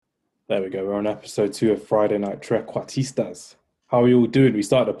There we go. We're on episode 2 of Friday Night Trequartistas. How are you all doing? We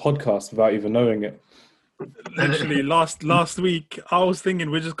started a podcast without even knowing it. Literally last week, I was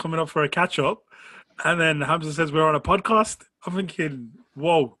thinking we're just coming up for a catch up, and then Hamza says we're on a podcast. I'm thinking,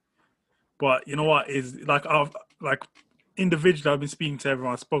 whoa! But you know what? Is I've individually, I've been speaking to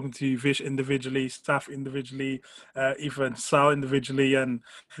everyone. I've spoken to Vish individually, staff individually, even Sal individually, and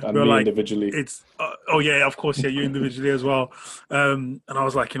And we were me like, individually. it's oh yeah, of course, yeah, you individually as well. And I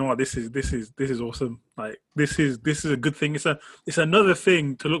was like, you know what? This is awesome. Like this is a good thing. It's another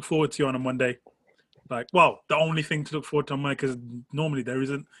thing to look forward to on a Monday. The only thing to look forward to on Monday, because normally there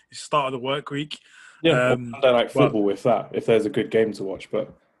isn't. It's the start of the work week. Yeah, or Monday Night Football with that, if there's a good game to watch.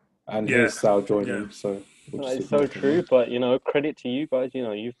 And Yeah, here's Sal joining, yeah. so we'll just It's so true, but credit to you guys.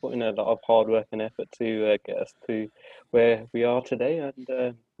 You've put in a lot of hard work and effort to get us to where we are today, and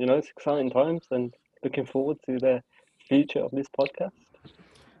it's exciting times, and looking forward to the future of this podcast.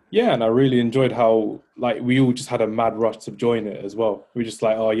 Yeah, and I really enjoyed how we all just had a mad rush to join it as well. We were just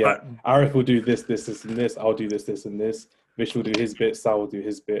like, oh yeah, Arif will do this, this, this, and this. I'll do this, this, and this. Vish will do his bit. Sal will do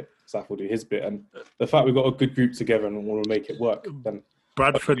his bit. Saf will do his bit. And the fact we've got a good group together and want to make it work, then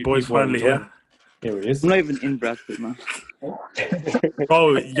Bradford boys finally here. Here he is. I'm not even in Bradford, man.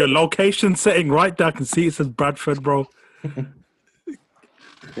 Bro, your location setting right there. I can see it says Bradford, bro.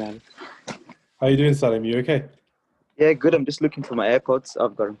 Yeah. How you doing, Salim? You okay? Yeah, good. I'm just looking for my AirPods.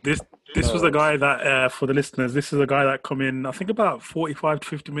 I've got them. This was the guy that, for the listeners, this is a guy that come in, I think about 45 to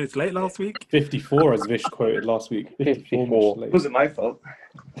 50 minutes late last week. 54, as Vish quoted last week. 54 late. It wasn't my fault.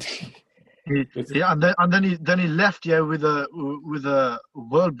 Yeah, and then he left with a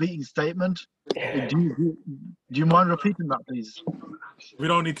world-beating statement. Do you mind repeating that, please? We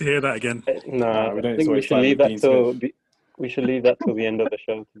don't need to hear that again. No, we don't. I think we should leave that till the end of the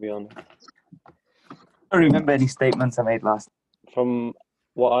show. To be honest, I don't remember any statements I made last. From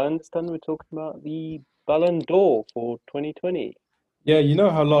what I understand, we're talking about the Ballon d'Or for 2020. Yeah, you know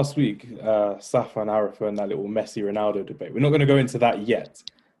how last week Safa and Arif were in that little Messi Ronaldo debate. We're not going to go into that yet,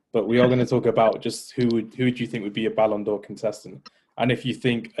 but we are going to talk about just who do you think would be a Ballon d'Or contestant, and if you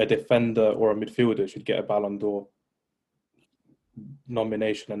think a defender or a midfielder should get a Ballon d'Or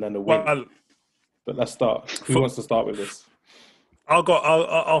nomination and then a win. Well, but let's start. Who wants to start with this?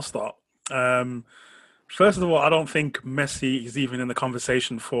 I'll start. First of all, I don't think Messi is even in the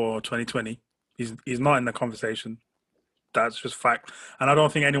conversation for 2020. He's not in the conversation. That's just fact. And I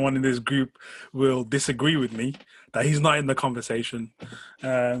don't think anyone in this group will disagree with me that he's not in the conversation,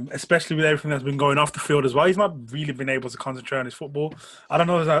 especially with everything that's been going off the field as well. He's not really been able to concentrate on his football. I don't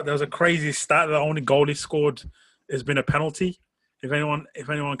know. There was a crazy stat that the only goal he scored has been a penalty. If anyone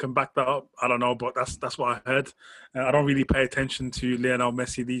can back that up, I don't know, but that's what I heard. I don't really pay attention to Lionel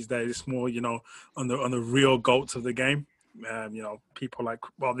Messi these days. It's more, on the real goats of the game. People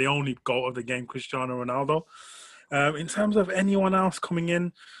the only goat of the game, Cristiano Ronaldo. In terms of anyone else coming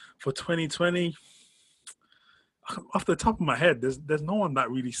in for 2020, off the top of my head, there's no one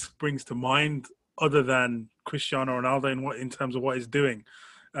that really springs to mind other than Cristiano Ronaldo in terms of what he's doing.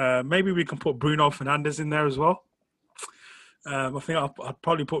 Maybe we can put Bruno Fernandes in there as well. I think I'd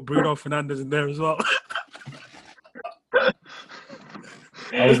probably put Bruno Fernandes in there as well.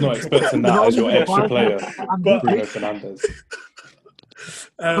 I was not expecting that as your extra player, Bruno Fernandes.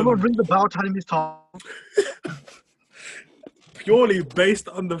 Someone ring the bell, tell him his time. Purely based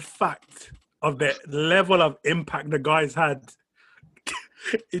on the fact of the level of impact the guy's had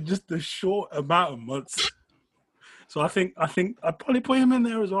in just a short amount of months. So I think I'd probably put him in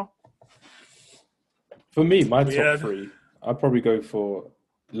there as well. For me, my top three, I'd probably go for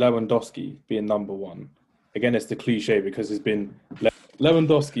Lewandowski being number one. Again, it's the cliche because it's been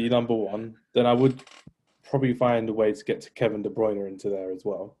Lewandowski number one. Then I would probably find a way to get to Kevin De Bruyne into there as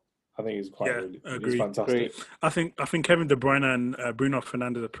well. I think he's he's fantastic. I think Kevin De Bruyne and Bruno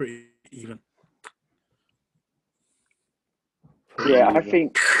Fernandes are pretty even. I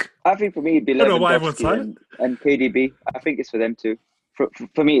think for me it'd be Lewandowski and KDB. I think it's for them too.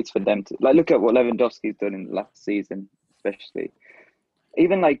 For me, it's for them too. Look at what Lewandowski's done in the last season, especially.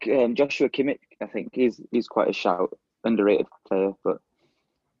 Even Joshua Kimmich, I think he's quite a shout, underrated player, but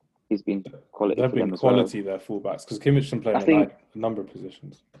he's been quality. They've been quality their fullbacks because Kimmich can play in a number of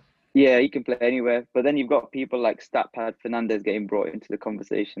positions. Yeah, he can play anywhere. But then you've got people like Statpad Fernandez getting brought into the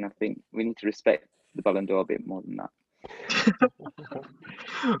conversation. I think we need to respect the Ballon d'Or a bit more than that.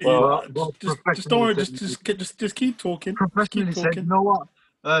 Just don't worry. Just keep talking. Professionally said, you know what?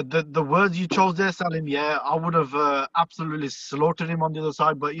 The words you chose there, Salim. Yeah, I would have absolutely slaughtered him on the other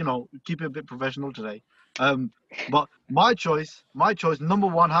side. But keep it a bit professional today. But my choice, number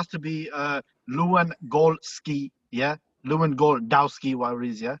one has to be Lewandowski. Yeah, Lewandowski, whatever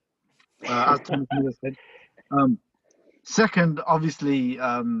it is. Yeah. as Thomas Miller said. Second, obviously,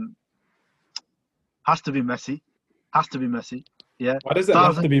 has to be Messi. Has to be Messi. Yeah. Why does it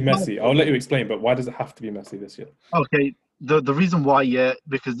have to be Messi? I'll let you explain, but why does it have to be Messi this year? Okay. The reason why,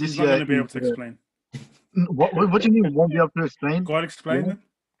 because this year. He's not going to be able to explain. What do you mean won't be able to explain? Go on, explain it.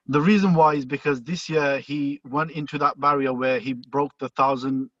 The reason why is because this year he went into that barrier where he broke the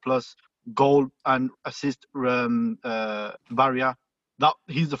 1,000+ goal and assist barrier. That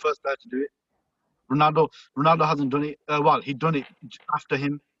he's the first player to do it. Ronaldo hasn't done it. He done it after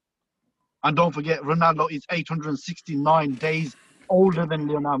him. And don't forget, Ronaldo is 869 days older than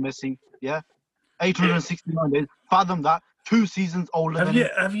Lionel Messi. Yeah, 869 days. Fathom that. 2 seasons older than him.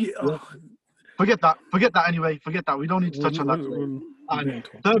 Have you? Yeah. Forget that. Anyway. Forget that. We don't need to touch on that today. And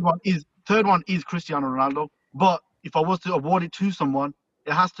third one is Cristiano Ronaldo. But if I was to award it to someone,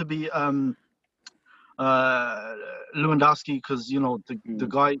 it has to be Lewandowski, because the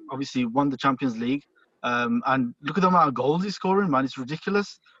guy obviously won the Champions League. And look at the amount of goals he's scoring, man. It's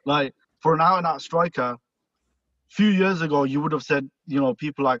ridiculous. Like, for an out-and-out striker, a few years ago you would have said,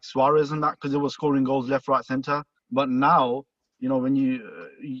 people like Suarez and that, because they were scoring goals left, right, center. But now, when you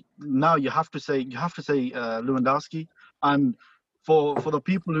have to say Lewandowski. And for the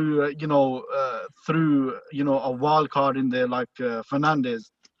people who threw a wild card in there like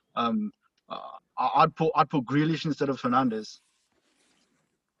Fernandes, I'd put Grealish instead of Fernandes.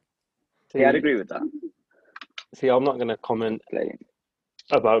 Yeah, I'd agree with that. See, I'm not going to comment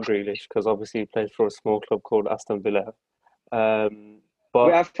about Grealish because obviously he plays for a small club called Aston Villa.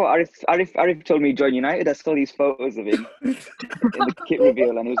 But I thought Arif told me he joined United. I saw these photos of him in the kit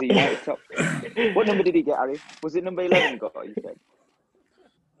reveal, and he was a United top. What number did he get, Arif? Was it number 11? You said.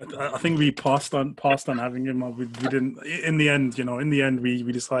 I think we passed on having him. We didn't. In the end,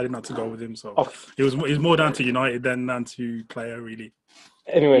 we decided not to go with him. So it was more down to United than to player, really.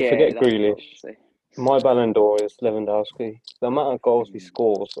 Anyway, forget Grealish. My Ballon d'Or is Lewandowski. The amount of goals he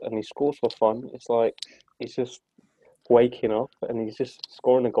scores, and he scores for fun. It's like he's just waking up and he's just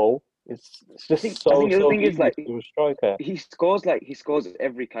scoring a goal. It's just so easy to a striker. He scores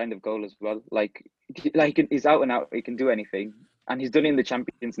every kind of goal as well. Like he's out and out. He can do anything, and he's done it in the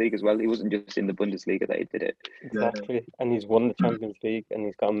Champions League as well. He wasn't just in the Bundesliga that he did it. Exactly, and he's won the Champions League and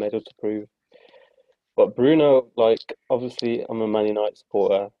he's got a medal to prove. But Bruno, obviously, I'm a Man United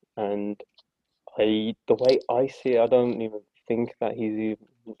supporter, and the way I see it, I don't even think that he's even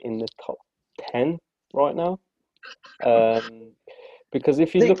in the top 10 right now. Because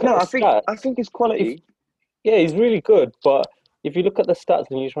if you look at the stats, I think his quality. He's really good. But if you look at the stats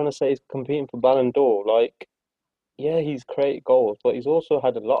and you're trying to say he's competing for Ballon d'Or, he's created goals, but he's also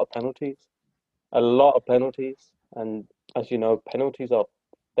had a lot of penalties. And as you know, penalties are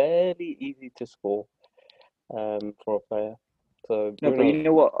fairly easy to score for a player. So Bruno... No, but you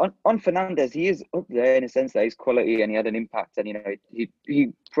know what? On Fernandes, he is up there in a sense that his quality and he had an impact, and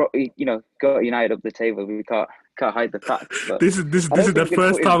he got United up the table. We can't hide the fact. This is the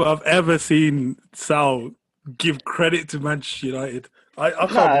first time I've ever seen Sal give credit to Manchester United. I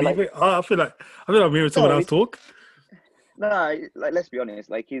can't believe it. I feel like I'm hearing someone else talk. No, let's be honest.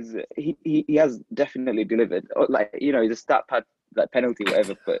 He has definitely delivered. He's a stat pad, penalty,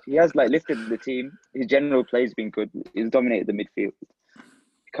 whatever. But he has lifted the team. His general play's been good. He's dominated the midfield.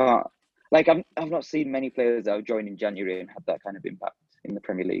 I've not seen many players that have joined in January and had that kind of impact in the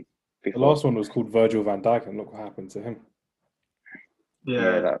Premier League before. The last one was called Virgil van Dijk, and look what happened to him.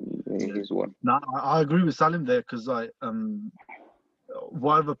 Yeah, he's one. No, I agree with Salim there, because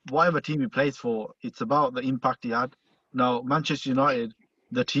whatever team he plays for, it's about the impact he had. Now, Manchester United,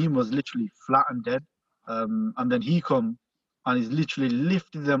 the team was literally flat and dead, and then he come and he's literally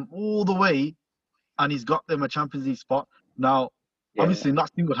lifted them all the way, and he's got them a Champions League spot. Now, obviously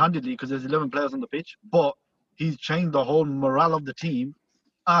not single-handedly because there's 11 players on the pitch, but he's changed the whole morale of the team,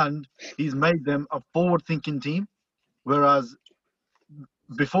 and he's made them a forward-thinking team, whereas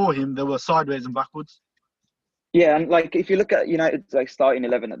before him, they were sideways and backwards. Yeah, and if you look at United's starting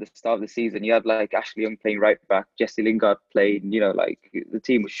 11 at the start of the season, you had Ashley Young playing right back, Jesse Lingard playing. The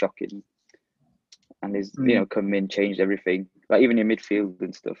team was shocking, and he's come in, changed everything. Even your midfield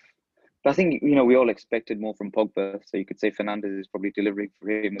and stuff. But I think we all expected more from Pogba, so you could say Fernandes is probably delivering for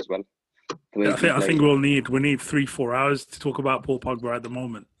him as well. I think we need 3-4 hours to talk about Paul Pogba at the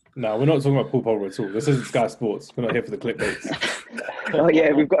moment. No, we're not talking about Paul Pogba at all. This isn't Sky Sports. We're not here for the clickbaits. Oh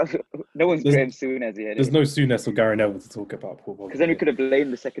yeah, we've got no one's Graham Souness here. There's no Souness or Gary Neville to talk about Paul Pogba. Because then we could have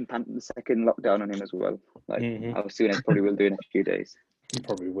blamed the second lockdown on him as well. How Souness probably will do in a few days. He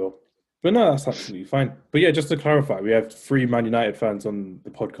probably will. But no, that's absolutely fine. But yeah, just to clarify, we have 3 Man United fans on the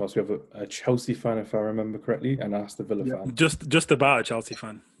podcast. We have a Chelsea fan, if I remember correctly, and an Aston Villa fan. Just about a Chelsea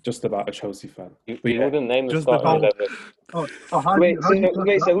fan. Just about a Chelsea fan. You wouldn't name the starting 11.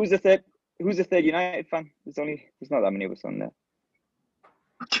 So who's the third? Who's the third United fan? There's not that many of us on there.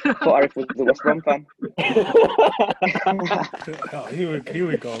 I thought Arif was the West Brom fan. Oh, here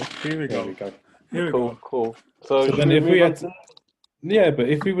we go. Cool. So then if we had to, but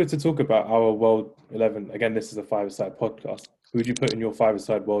if we were to talk about our World 11, again, this is a 5-a-side podcast, who would you put in your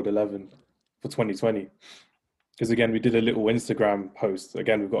 5-a-side World 11 for 2020? Because again, we did a little Instagram post.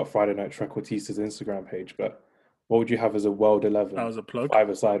 Again, we've got a Friday Night Trequartistas Instagram page, but what would you have as a World 11? That was a plug.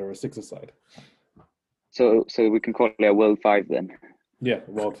 5-a-side or a 6-a-side? So we can call it a World 5 then. Yeah,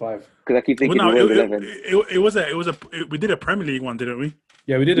 World 5. Because I keep thinking World 11. We did a Premier League one, didn't we?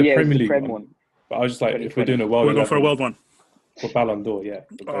 Yeah, we did a Premier League one. But I was just like, if we're doing a World 11. We're going for a World one. For Ballon d'Or, yeah.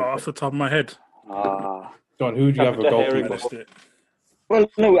 Off the top of my head. John, who would you have a goalkeeper? Well,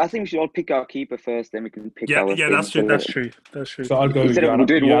 no, I think we should all pick our keeper first, then we can pick our... Yeah, that's true. So I'll go... Instead of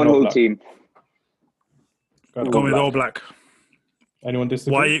doing one whole team. Going with All Black. Anyone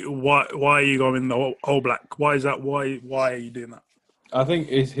disagree? Why are you going the All Black? Why is that? Why are you doing that? I think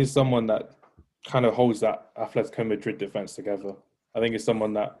he's someone that kind of holds that Atletico Madrid defense together. I think it's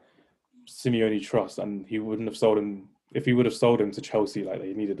someone that Simeone trusts, and he wouldn't have sold him... If he would have sold him to Chelsea like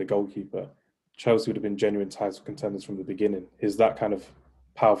they needed a goalkeeper, Chelsea would have been genuine title contenders from the beginning. He's that kind of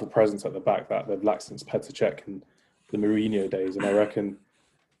powerful presence at the back that they've lacked since Petr Cech and the Mourinho days. And I reckon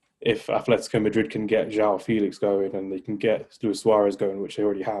if Atletico Madrid can get João Felix going and they can get Luis Suarez going, which they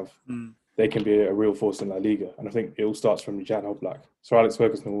already have, they can be a real force in La Liga. And I think it all starts from Jan Oblak. So Alex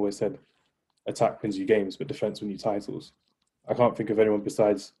Ferguson always said, attack wins you games, but defense wins you titles. I can't think of anyone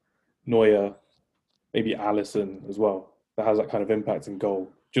besides Neuer, maybe Alisson as well, that has that kind of impact in goal,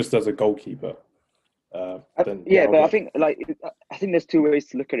 just as a goalkeeper. But I think there's two ways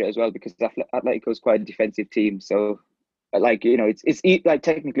to look at it as well, because Atletico is quite a defensive team. So, it's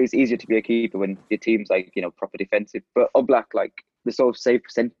technically it's easier to be a keeper when your team's proper defensive. But Oblak, the sort of save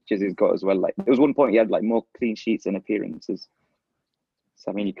percentages he's got as well. Like there was one point he had more clean sheets and appearances.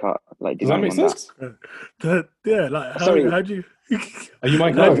 So I mean, you can't Does that make sense? Sorry, how do you? Are you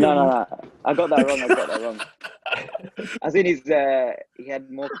Mike? No. I got that wrong. As in, he had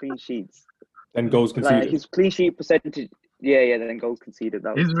more clean sheets. Then goals conceded. His clean sheet percentage. Yeah. Then goals conceded.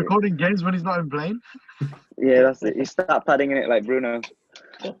 He's recording games when he's not even playing. Yeah, that's it. He start padding in it like Bruno.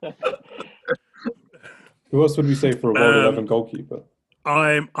 Who else would we say for a World 11 goalkeeper?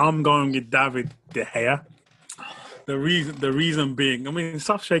 I'm going with David De Gea. The reason being, I mean,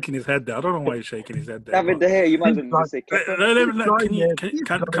 stop shaking his head there. I don't know why he's shaking his head there. David De Gea, you might as well say.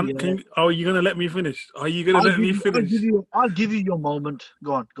 Are you going to let me finish? Are you going to let me finish? I'll give you your moment.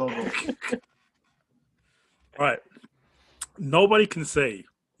 Go on, go. Right. Nobody can say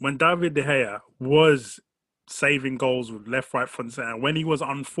when David De Gea was saving goals with left, right, front, center, when he was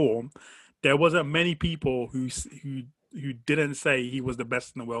on form, there wasn't many people who didn't say he was the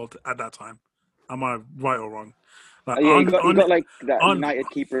best in the world at that time. Am I right or wrong? You got that United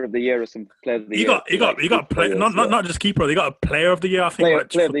Keeper of the Year or some Player of the Year. You got player, not just keeper. They got a Player of the Year. I think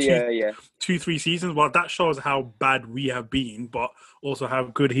player of the Year, yeah. 2-3 seasons. Well, that shows how bad we have been, but also how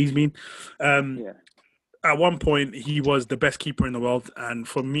good he's been. At one point, he was the best keeper in the world, and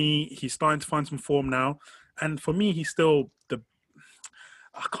for me, he's starting to find some form now. And for me, he's still the.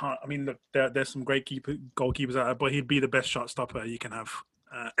 Look, there's some great goalkeepers out there, but he'd be the best shot stopper you can have,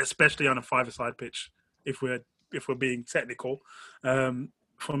 especially on a 5-a-side pitch. If we're being technical,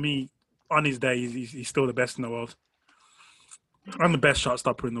 for me, on his day, he's still the best in the world. I'm the best shot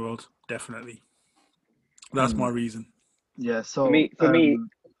stopper in the world, definitely. That's my reason. Yeah. So for me,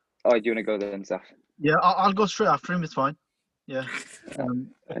 oh, do you want to go then, Saf? Yeah, I'll go straight after him. It's fine. Yeah. Go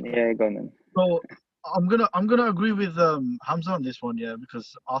on then. So I'm gonna agree with Hamza on this one, yeah,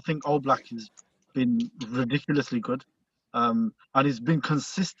 because I think Oblak has been ridiculously good, and he's been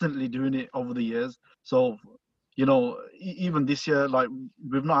consistently doing it over the years. So, even this year,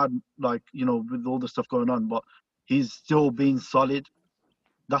 we've not had with all the stuff going on, but he's still been solid.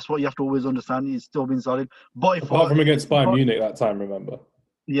 That's what you have to always understand. He's still been solid. But apart from against Bayern Munich that time, remember?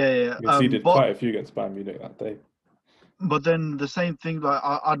 Yeah. You conceded quite a few against Bayern Munich that day. But then the same thing,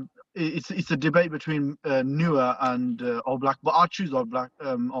 it's a debate between Neuer and Oblak, but I choose Oblak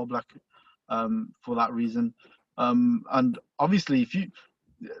for that reason. And obviously, if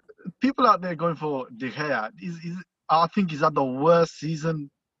people out there going for De Gea, I think he's had the worst season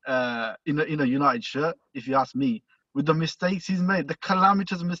in a United shirt, if you ask me, with the mistakes he's made, the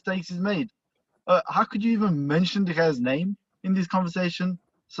calamitous mistakes he's made. How could you even mention De Gea's name in this conversation?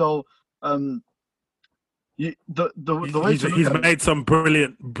 So He's made some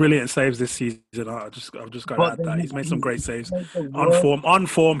brilliant saves this season. I've just got to add that he's made some great saves. On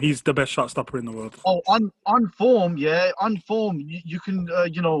form, he's the best shot stopper in the world. Oh, on form, yeah, on form, you can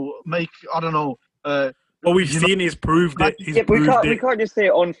make, I don't know. What we've seen, he's proved it. We can't just say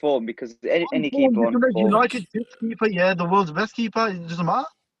on form because any keeper on form. United keeper, yeah, the world's best keeper. It doesn't matter.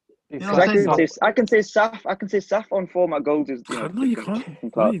 I can say Saf on form at goals is. No, you can't.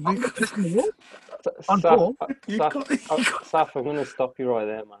 On form, Saf, I'm going to stop you right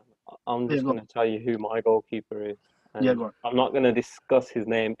there, man. I'm just going to tell you who my goalkeeper is. And go on. I'm not going to discuss his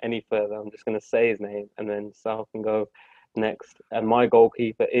name any further. I'm just going to say his name, and then Saf can go next. And my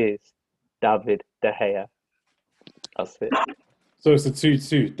goalkeeper is David De Gea. That's it. So it's a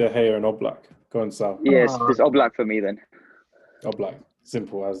 2-2, De Gea and Oblak. Go on, Sal. Yes, it's Oblak for me then. Oblak.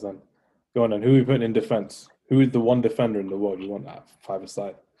 Simple as then. Go on then. Who are we putting in defence? Who is the one defender in the world you want at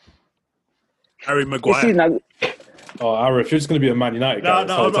five-a-side? Harry Maguire. Arif, you're just going to be a Man United guy.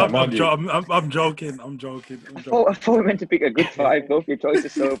 I'm joking. I thought we meant to pick a good five. Both your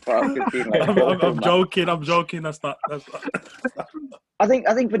choices so far have been like. I'm joking. That's not. I think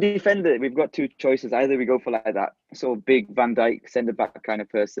for defender, we've got two choices. Either we go for like that sort of big Van Dijk centre back kind of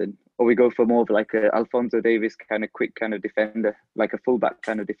person, or we go for more of like a Alphonso Davies kind of quick kind of defender, like a fullback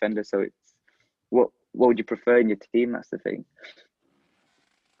kind of defender. So it's what would you prefer in your team? That's the thing.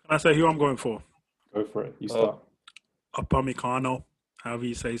 Can I say who I'm going for? Go for it. You start. Upamecano, however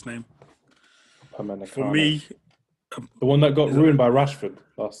you say his name. For me, the one that got ruined by Rashford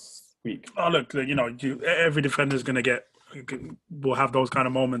last week. Oh look, every defender's will have those kind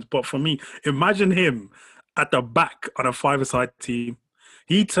of moments. But for me, imagine him at the back on a five-a-side team.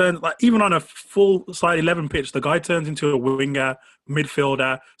 He turns even on a full side 11 pitch, the guy turns into a winger,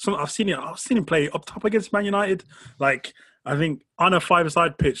 midfielder. I've seen him play up top against Man United. I think on a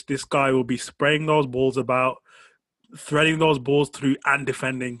five-a-side pitch, this guy will be spraying those balls about, threading those balls through and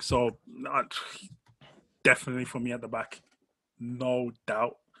defending. So definitely for me at the back, no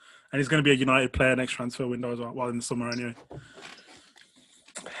doubt. And he's going to be a United player next transfer window as well, in the summer anyway.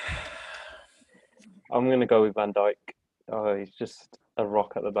 I'm going to go with Van Dijk. He's just a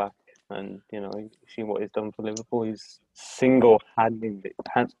rock at the back. And, you see what he's done for Liverpool. He's single-handedly,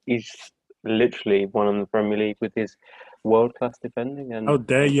 he's literally won in the Premier League with his world-class defending. And how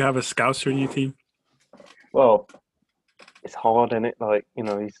dare you have a Scouser in your team? Well, it's hard, isn't it?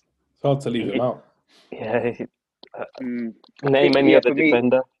 It's hard to leave him out. Yeah. Name any other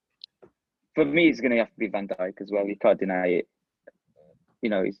defender. For me, it's going to have to be Van Dijk as well. You can't deny it.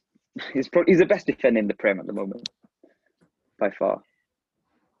 He's the best defender in the Prem at the moment, by far.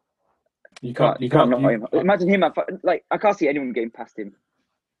 You can't not him. Imagine him. I can't see anyone getting past him.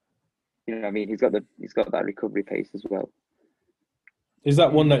 You know what I mean? He's got that recovery pace as well. Is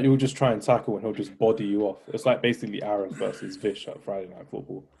that one that you'll just try and tackle and he'll just body you off? It's like basically Aaron versus Vish at Friday Night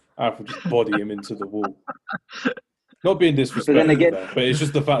Football. Aaron will just body him into the wall. Not being disrespectful, but it's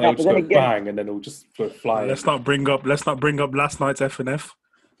just the fact that he'll just go bang and then he'll just fly. Let's not bring up last night's FNF.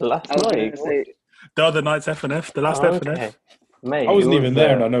 Last night? The other night's FNF. The last FNF. Mate, I wasn't even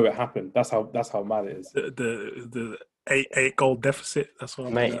there and I know it happened. That's how mad it is. The 8 goal deficit. That's what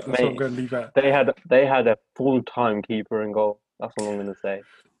I'm going to leave at. They had a full-time keeper in goal. That's what I'm going to say.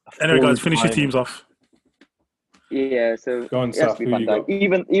 Anyway, guys, finish your teams off. Yeah, so go on, Saf, who you got?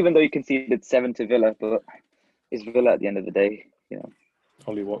 Even though you conceded 7 to Villa, but it's Villa at the end of the day.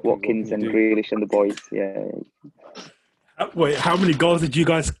 Only Watkins and Grealish and the boys. Yeah. Wait, how many goals did you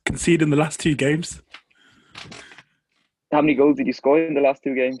guys concede in the last 2 games? How many goals did you score in the last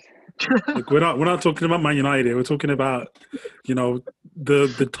 2 games? Look, we're not talking about Man United here. We're talking about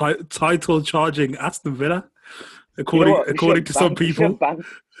the title charging Aston Villa. According to some people,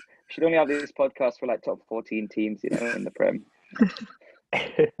 should only have this podcast for top 14 teams, in the Prem.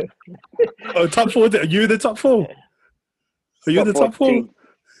 Top 14. Are you in the top 4? Are you in the top 4?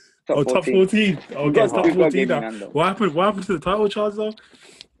 Top 14. Okay, top 14 now. What happened to the title charge though?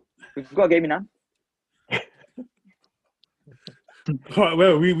 We've got a game in hand. All right,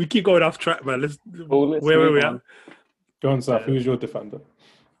 well, we keep going off track, man. Where are we at? Go on, Saf. Who's your defender?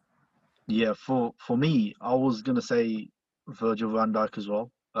 Yeah, for me, I was gonna say Virgil van Dijk as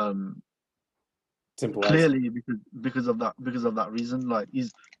well. Simple. Clearly, because of that reason,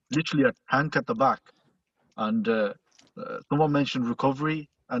 he's literally a tank at the back, and someone mentioned recovery,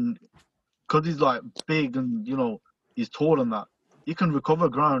 and because he's big and he's tall and that, he can recover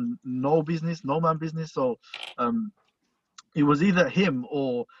ground, no man business. So it was either him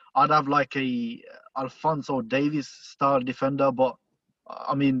or I'd have a Alphonso Davies style defender. But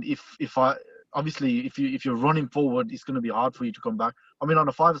I mean, if obviously, if you're running forward, it's going to be hard for you to come back. I mean, on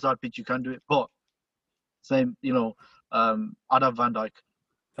a five-a-side pitch, you can do it, but same, I'd have Van Dijk.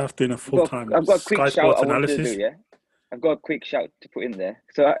 That's doing a full-time I've got a quick Sky shout Sports I wanted analysis. to do, yeah? I've got a quick shout to put in there.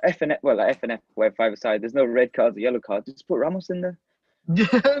 So at FNF, where five-a-side, there's no red cards or yellow cards. Just put Ramos in there. Yeah,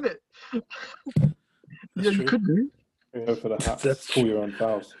 you could do. Go for the hat. Pull your own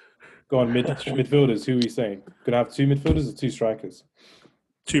fouls. Go on, midfielders. Who are we saying? Gonna have two midfielders or two strikers?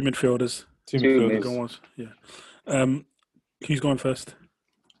 Two midfielders. Two midfielders. Go on. Yeah. Who's going first?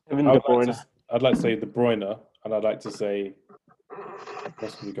 Kevin De Bruyne. I'd like to say De Bruyne, and I'd like to say, what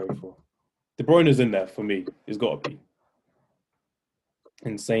can we go for? De Bruyne's in there for me. He's got to be.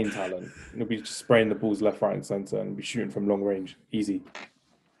 Insane talent. He'll be just spraying the balls left, right, and centre, and be shooting from long range. Easy.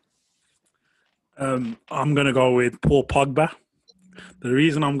 I'm going to go with Paul Pogba. The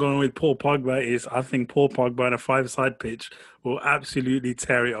reason I'm going with Paul Pogba is I think Paul Pogba on a five-side pitch will absolutely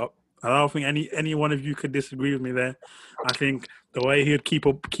tear it up. I don't think any one of you could disagree with me there. I think the way he'd keep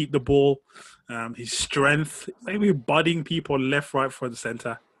the ball, his strength, maybe budding people left, right, front,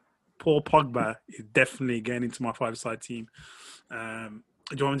 centre. Paul Pogba is definitely getting into my five-side team.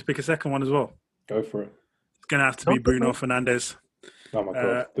 Do you want me to pick a second one as well? Go for it. It's going to have to be Bruno Fernandes. Oh my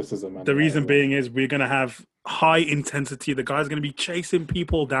God, this is a man. The reason being is we're going to have high intensity. The guy's going to be chasing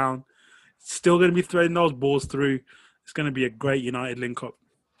people down. Still going to be threading those balls through. It's going to be a great United link-up.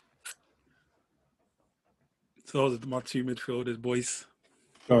 So those are my two midfielders, boys.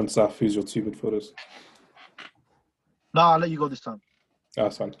 Go on, Saf. Who's your two midfielders? No, I'll let you go this time.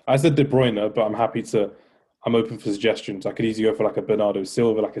 That's fine. I said De Bruyne, but I'm open for suggestions. I could easily go for like a Bernardo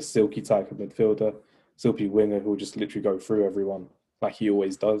Silva, like a silky type of midfielder, silky winger who will just literally go through everyone like he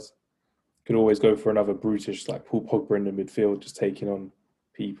always does. Could always go for another brutish like Paul Pogba in the midfield, just taking on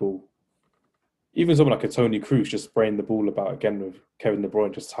people. Even someone like a Toni Kroos just spraying the ball about again with Kevin De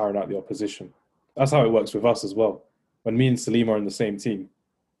Bruyne just tiring out the opposition. That's how it works with us as well. When me and Salim are in the same team,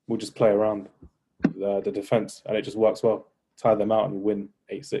 we'll just play around the defence and it just works well. Tire them out and we win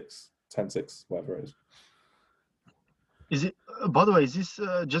 8-6, 10-6, whatever it is. Is it? By the way, is this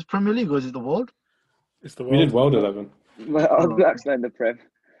just Premier League or is it the world? It's the world. We did World 11. Well, I'll be actually in the Prem.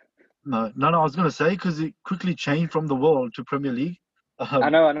 No. I was going to say because it quickly changed from the world to Premier League. I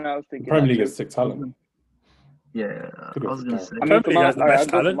know. I was thinking. Premier League has sick talent. Yeah, I was going to say. I mean, Premier League has the best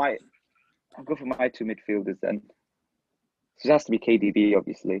talent. I'll go for my two midfielders then. So it has to be KDB,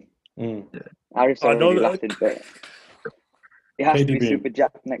 obviously. Mm. Yeah. Arif's already laughing, but it has to be KDB. Super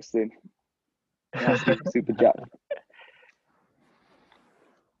Jack next to him. It has to be Super Jack.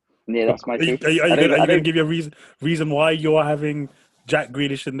 Yeah, that's my two. Are you going to give you a reason why you're having Jack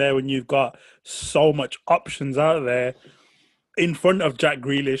Grealish in there when you've got so much options out there in front of Jack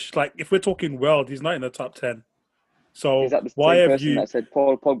Grealish? Like, if we're talking world, he's not in the top 10. So Is that the why same have person you? that said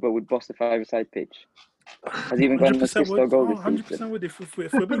Paul Pogba would boss the five-a-side pitch? Has he even got an assist or goal this 100% season? would. If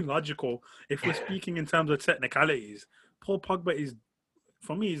we're being logical, if we're speaking in terms of technicalities, Paul Pogba is,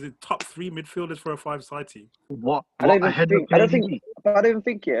 for me, is the top 3 midfielders for a five-side team. What? I don't even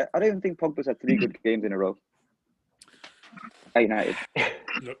think Pogba's had 3 good games in a row at United.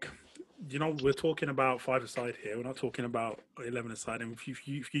 Look, we're talking about five-a-side here. We're not talking about 11-a-side. And if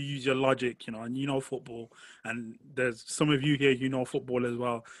you use your logic, and football, and there's some of you here, football as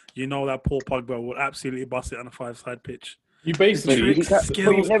well, that Paul Pogba will absolutely bust it on a five-side pitch. You basically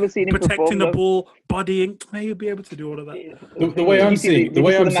skills, you've never seen him protecting perform, the ball, bodying. You'll be able to do all of that. the way I'm seeing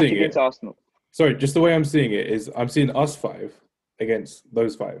it. Arsenal. Sorry, just the way I'm seeing it is I'm seeing us 5 against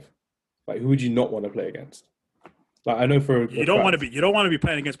those 5. Like, who would you not want to play against? Like, I know you don't want to be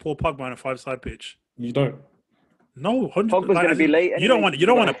playing against Paul Pogba on a five-side pitch. You don't. No, 100%. Pogba's going to be late. You don't want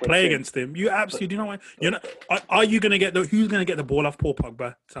to play against him. You absolutely do not want. Are you going to get who's going to get the ball off Paul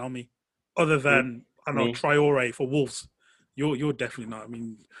Pogba? Tell me. Other than Traore for Wolves, you're definitely not. I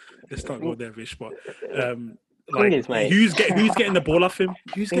mean, let's not go there, Vish. But who's getting the ball off him?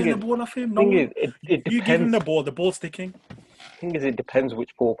 Who's getting the ball off him? No, it depends. You give him the ball's sticking. Thing is, it depends which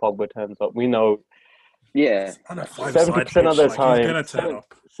Paul Pogba turns up. We know. Yeah, 70% of the time. He's gonna turn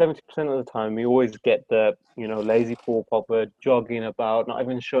up. 70% of the time, we always get the lazy Paul Pogba jogging about, not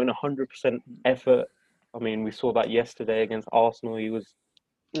even showing 100% effort. I mean, we saw that yesterday against Arsenal. He was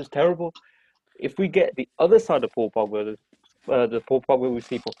terrible. If we get the other side of Paul Pogba, the Paul Pogba we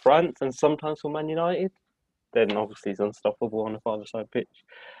see for France and sometimes for Man United, then obviously he's unstoppable on the five-a-side pitch.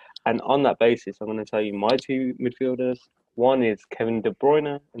 And on that basis, I'm going to tell you my 2 midfielders. One is Kevin De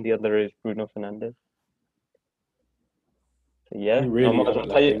Bruyne, and the other is Bruno Fernandes. Yeah, I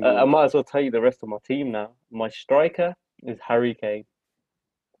might as well tell you the rest of my team now. My striker is Harry Kane.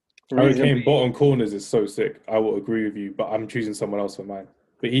 Harry Kane bottom corners is so sick. I will agree with you, but I'm choosing someone else for mine.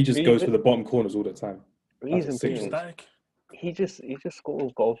 but he just goes for the bottom corners all the time. Reason being, static. He just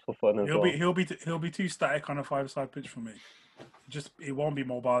scores goals for fun as well. He'll be too static on a 5-side pitch for me. He won't be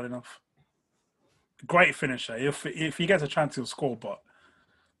mobile enough. Great finisher. If he gets a chance, he'll score. But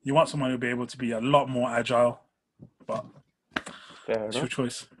you want someone who'll be able to be a lot more agile. But it's your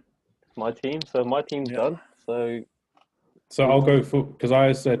choice. My team. So my team's done. So I'll go for, because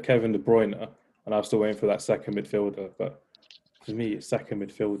I said Kevin De Bruyne, and I'm still waiting for that second midfielder. But for me, it's second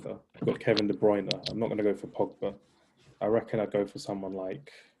midfielder. I've got Kevin De Bruyne. I'm not going to go for Pogba. I reckon I'd go for someone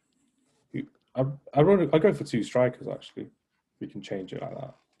like. I go for 2 strikers actually. We can change it like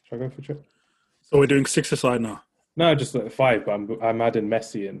that. Should I go for Chip? So we're doing 6 aside now. No, just like 5. But I'm adding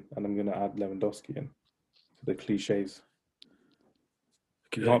Messi in, and I'm going to add Lewandowski in. For the cliches.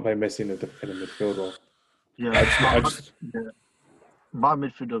 You can't play Messi in the midfield role. Yeah, my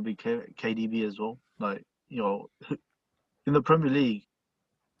midfield will be KDB as well. Like, in the Premier League,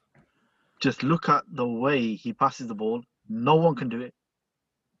 just look at the way he passes the ball. No one can do it.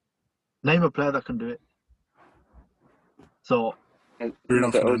 Name a player that can do it. So,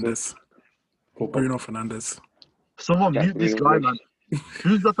 Bruno Fernandes. Someone mute this guy, man.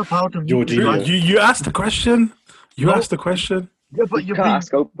 Who's got the power to mute this guy? You asked the question. Asked the question. Yeah, but you can't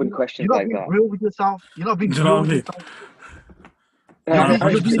ask open questions like that. You're not being real with yourself. You're not being real with yourself.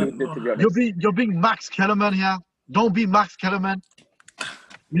 You're being Max Kellerman here. Don't be Max Kellerman.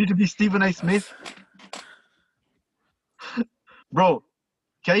 You need to be Stephen A. Smith. Bro,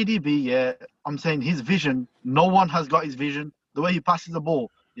 KDB, yeah, I'm saying his vision, no one has got his vision. The way he passes the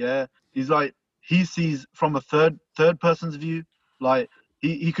ball, yeah, he's like, he sees from a third person's view. Like,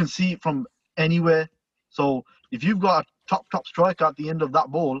 he can see from anywhere. So if you've got a top striker at the end of that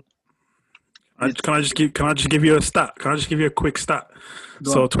ball, can I just give you a stat? Can I just give you a quick stat?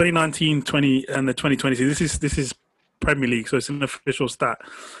 So 2019, 20 and the 2020. This is Premier League, so it's an official stat.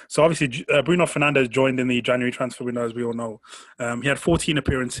 So obviously, Bruno Fernandes joined in the January transfer window, as we all know. He had 14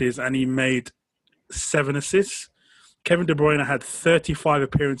 appearances and he made 7 assists. Kevin De Bruyne had 35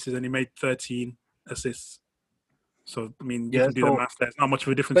 appearances and he made 13 assists. So, I mean, you can do the math there. It's not much of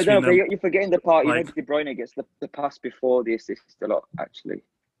a difference between them. You're forgetting the part, De Bruyne gets the pass before the assist a lot, actually.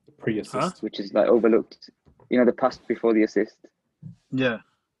 The pre-assist, which is, overlooked. The pass before the assist. Yeah.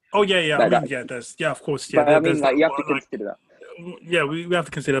 Oh, yeah. Of course. Yeah, but you have to consider that. Yeah, we have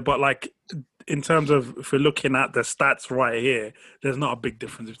to consider. But, in terms of, if we're looking at the stats right here, there's not a big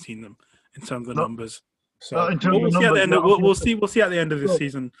difference between them in terms of numbers. So we'll see at the end of this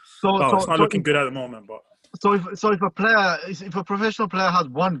season. It's not looking good at the moment, but. So if a professional player has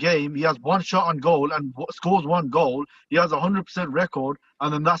one game, he has one shot on goal and scores one goal, he has 100% record,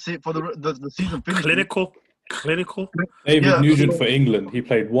 and then that's it for the season finish. Clinical. David Nugent for England, he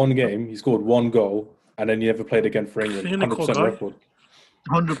played one game, he scored one goal, and then he never played again for England. 100% record.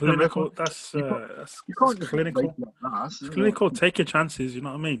 100% record. That's clinical. It's clinical. Take your chances. You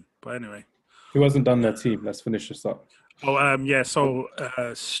know what I mean? But anyway, who hasn't done their team? Let's finish this up. So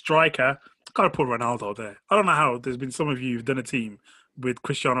striker. Got to put Ronaldo there. I don't know how. There's been some of you who've done a team with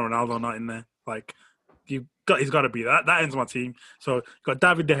Cristiano Ronaldo not in there. He's got to be that. That ends my team. So you've got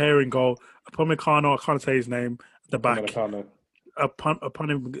David De Gea in goal. Upamecano, I can't say his name. At the back. Upamecano, I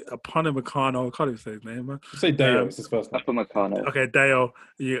can't even say his name. Man. Say Deo. It's his first name. Upamecano. Okay, Deo.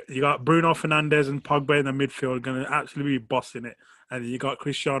 You got Bruno Fernandes and Pogba in the midfield, going to actually be bossing it. And you got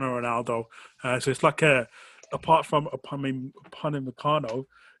Cristiano Ronaldo. So it's apart from Upamecano,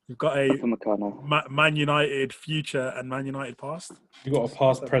 you've got a Man United future and Man United past. You've got a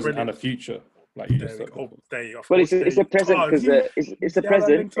past, present, and a future. Like you just said. There you go. Well, it's a present because it's a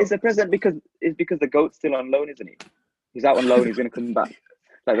present. It's a present because the GOAT's still on loan, isn't he? He's out on loan. He's going to come back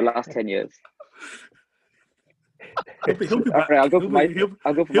like the last 10 years. He'll be back. I'll go for my forward.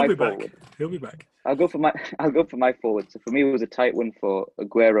 He'll be back. I'll go for my forward. So for me, it was a tight one for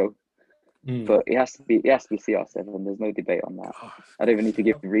Aguero. But it has to be CR7. There's no debate on that. I don't even need to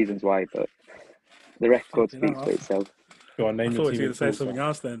give the reasons why, but the record speaks for itself. Go on, name I thought you were going to say something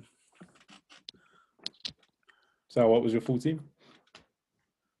else then. So what was your full team?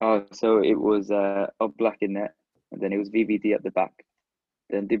 So it was Oblak in net, and then it was VVD at the back,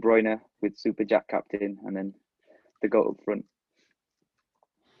 then De Bruyne with Super Jack captain, and then the goal up front.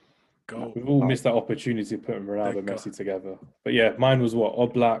 We've all missed that opportunity of putting Ronaldo and Messi together. But yeah, mine was what?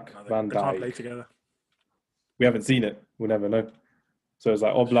 Oblak, Van Dijk. They can't play together. We haven't seen it. We'll never know. So it's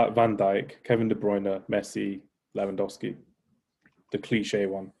Oblak, Van Dijk, Kevin De Bruyne, Messi, Lewandowski. The cliche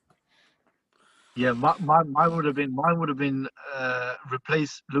one. Yeah, mine would have been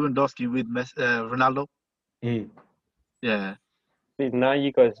replace Lewandowski with Ronaldo. Yeah. See, now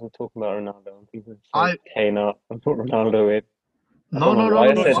you guys are talking about Ronaldo. I'm thinking Kane up and put Ronaldo in. No.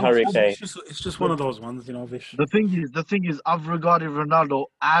 I said Harry Kane. It's just one of those ones, you know, Vish. The thing is, I've regarded Ronaldo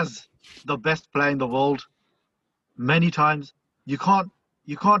as the best player in the world many times. You can't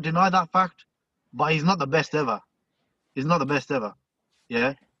deny that fact, but he's not the best ever. He's not the best ever.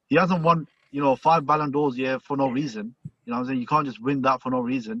 Yeah, he hasn't won, 5 Ballon d'Ors for no reason. You know what I'm saying? You can't just win that for no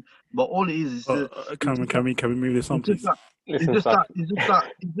reason. But all it is can we move this on, please? It's just that.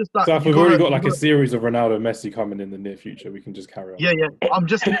 So if we've already got like a series of Ronaldo and Messi coming in the near future, we can just carry on. Yeah. I'm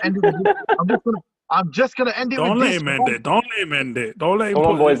just gonna end it with this. I'm just gonna end it Don't with let this. him end it. Don't let him end it. Don't let him. Come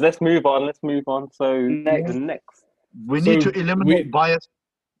on, boys. Let's move on. So next. We need to eliminate bias.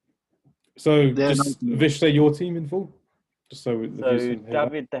 So just Vish, say your team in full. Just so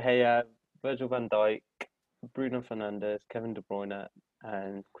David De Gea, Virgil van Dijk, Bruno Fernandes, Kevin De Bruyne,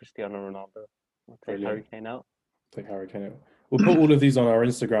 and Cristiano Ronaldo. We'll take Harry Kane out. We'll put all of these on our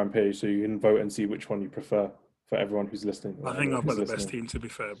Instagram page so you can vote and see which one you prefer for everyone who's listening. I think I've got the best team, to be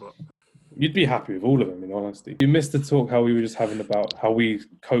fair, but you'd be happy with all of them, in honesty. You missed the talk how we were just having about how we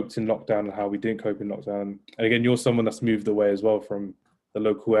coped in lockdown and how we didn't cope in lockdown. And again, you're someone that's moved away as well from the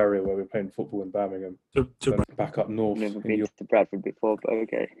local area where we're playing football in Birmingham to back up north. I've never been to Bradford before, but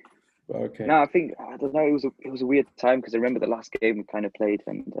okay. No, I don't know. It was a weird time because I remember the last game we kind of played,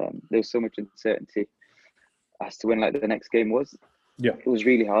 and there was so much uncertainty as to when like the next game was. Yeah, it was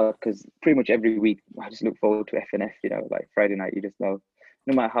really hard because pretty much every week I just look forward to FNF. Like Friday night, you just know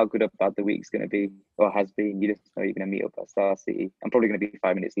no matter how good or bad the week's going to be or has been, you just know you're going to meet up at Star City. I'm probably going to be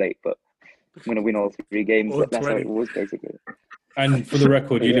 5 minutes late, but I'm going to win all 3 games. That's how it was basically. And for the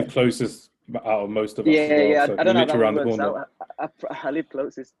record, you live closest out of most of us. Yeah. So I don't know how around that the works corner. out. I live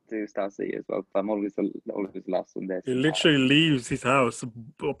closest to Star City as well. But I'm always the last one there. He literally leaves his house,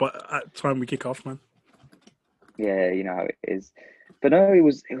 but at the time we kick off, man. Yeah, you know how it is. But no, it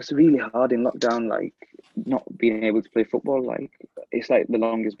was really hard in lockdown. Like not being able to play football. Like it's like the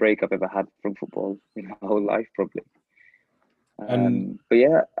longest break I've ever had from football in my whole life, probably. But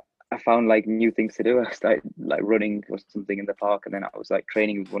yeah. I found like new things to do. I started like running or something in the park, and then I was like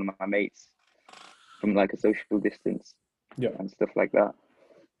training with one of my mates from like a social distance, and stuff like that.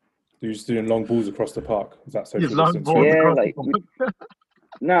 You're just doing long balls across the park. Is that social distance? Yeah, like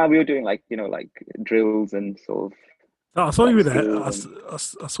we were doing like drills and sort of. I saw you with I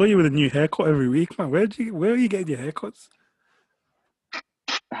saw you with a new haircut every week, man. Where are you getting your haircuts?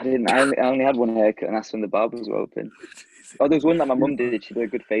 I only had one haircut, and that's when the barber was open. Oh, there's one that my mum did. She did a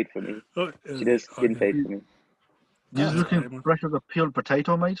good fade for me. She does skin fade for me. You're looking fresh as a peeled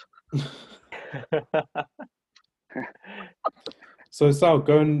potato, mate. So, Sal,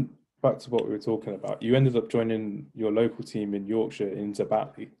 going back to what we were talking about, you ended up joining your local team in Yorkshire into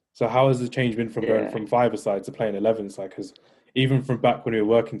Batley. So how has the change been from going from 5-a-side to playing 11-a-side? Because even from back when we were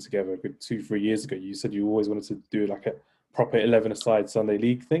working together, 2-3 years ago, you said you always wanted to do like a proper 11-a-side Sunday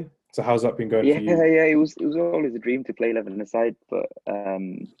league thing. So how's that been going for you? Yeah, it was always a dream to play 11-a-side, but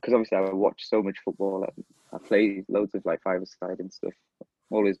because obviously I watch so much football, I play loads of like 5-a-side and stuff.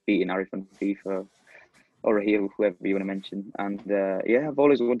 I'm always beating Arif on FIFA or Raheel, whoever you want to mention. And I've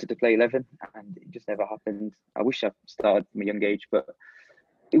always wanted to play 11, and it just never happened. I wish I started from a young age, but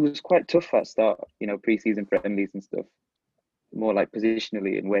it was quite tough at start. Pre-season friendlies and stuff, more like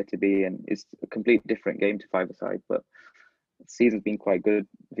positionally and where to be, and it's a complete different game to 5-a-side, but. The season's been quite good.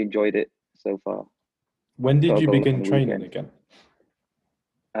 I've enjoyed it so far. When did you begin training again?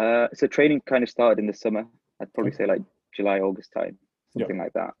 So training kind of started in the summer. I'd probably say like July, August time, something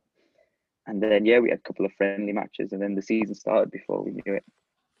like that. And then, we had a couple of friendly matches, and then the season started before we knew it.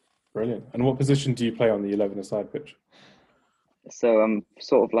 Brilliant. And what position do you play on the 11-a-side pitch? So I'm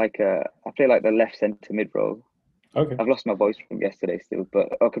sort of like I play like the left centre mid role. Okay. I've lost my voice from yesterday still, but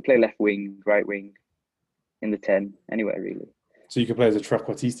I could play left wing, right wing, in the 10, anywhere really. So you could play as a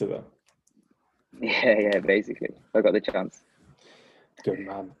trequartista there? Yeah, basically. I got the chance. Good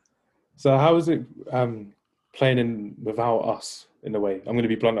man. So how is it playing in without us, in a way? I'm going to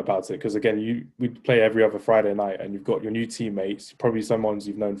be blunt about it, because again, we play every other Friday night, and you've got your new teammates, probably some ones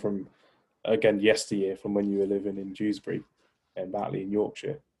you've known from, again, yesteryear, from when you were living in Dewsbury and Batley in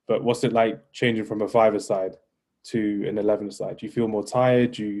Yorkshire. But what's it like changing from a 5-a-side to an 11-a-side? Do you feel more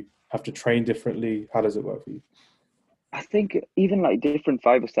tired? Do you have to train differently? How does it work for you? I think even like different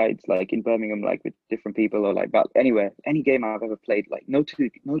 5-a-sides, like in Birmingham, like with different people, or like anywhere, any game I've ever played, like no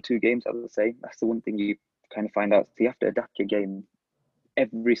two games are the same. That's the one thing you kind of find out. So you have to adapt your game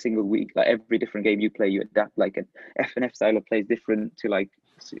every single week. Like every different game you play, you adapt. Like an FNF style of play is different to like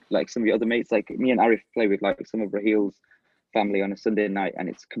some of your other mates. Like me and Arif play with like some of Rahil's family on a Sunday night, and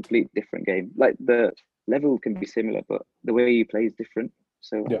it's a complete different game. Like the level can be similar, but the way you play is different.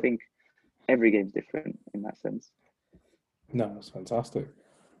 So I think every game's different in that sense. No, that's fantastic.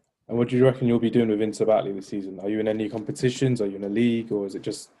 And what do you reckon you'll be doing with Inter Batley this season? Are you in any competitions? Are you in a league, or is it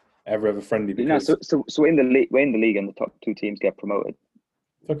just ever friendly? Because so in the league, we're in the league, and the top 2 teams get promoted.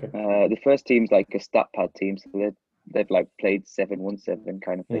 Okay. The first team's like a stat pad team, so they've like played 7-1-7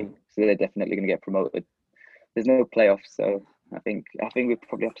 kind of thing. So they're definitely going to get promoted. There's no playoffs, so I think we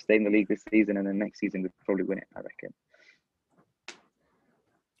probably have to stay in the league this season, and then next season we'll probably win it.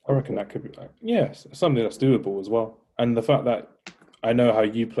 I reckon that could be, something that's doable as well. And the fact that I know how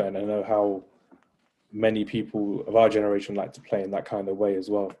you play, and I know how many people of our generation like to play in that kind of way as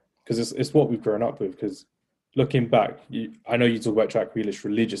well, because it's what we've grown up with. Because looking back, I know you talk about Jack Grealish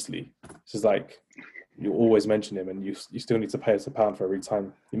religiously. This is like you always mention him, and you still need to pay us £1 for every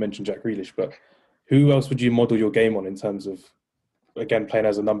time you mention Jack Grealish. But who else would you model your game on in terms of, again, playing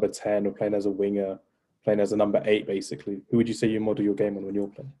as a number 10 or playing as a winger, playing as a number 8, basically? Who would you say you model your game on when you're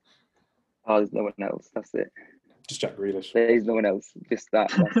playing? Oh, there's no one else. That's it. Just Jack Grealish. There's no one else. Just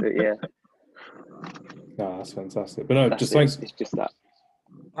that. That's it. Yeah. No, that's fantastic. But no, that's just it. thanks. It's just that.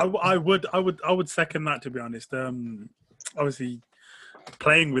 I would second that, to be honest. Obviously,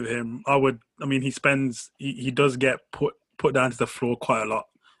 playing with him, he does get put down to the floor quite a lot,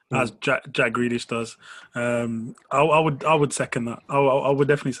 as Jack Grealish does. I would second that. I would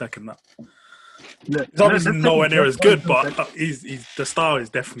definitely second that. Yeah. He's obviously nowhere near as good, but the style is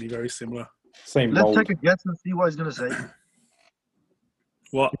definitely very similar. Same Let's mold. take a guess and see what he's going to say.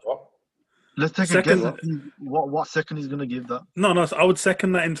 What? Let's take a guess and see what second he's going to give that. No, I would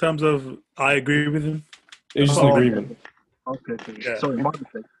second that in terms of I agree with him. It was just an agreement. Okay. Yeah. Sorry, my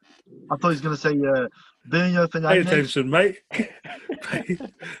mistake. I thought he was going to say, doing your thing. Pay attention, mate.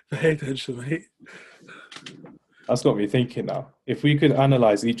 Pay attention, mate. That's got me thinking now. If we could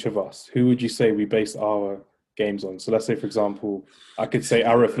analyse each of us, who would you say we base our games on? So let's say, for example, I could say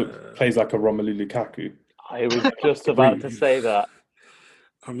Arif plays like a Romelu Lukaku. I was just about to say that.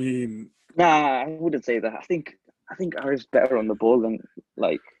 I mean... Nah, I wouldn't say that. I think Arif's better on the ball than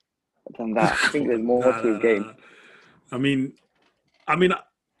that. I think there's more to his game. I mean,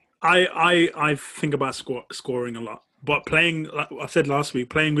 I think about scoring a lot, but playing, like I said last week,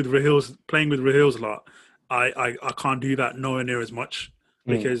 playing with Rahils a lot, I can't do that nowhere near as much,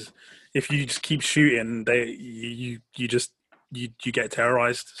 because if you just keep shooting, you get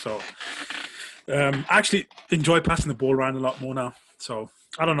terrorized. So I actually enjoy passing the ball around a lot more now. So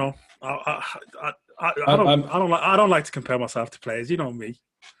I don't know. I don't like to compare myself to players. You know me.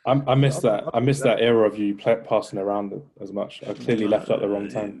 I miss that. I miss that era of you passing around as much. I clearly left at the wrong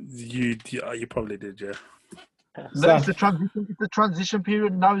time. You probably did, yeah. No, it's the transition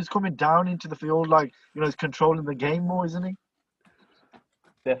period. Now he's coming down into the field, like, he's controlling the game more, isn't he?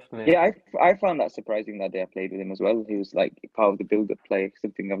 Definitely. Yeah, I found that surprising that day I played with him as well. He was like part of the build-up play,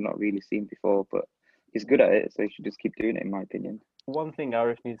 something I've not really seen before, but he's good at it, so he should just keep doing it, in my opinion. One thing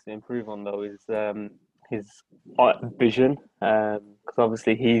Arif needs to improve on, though, is his vision, because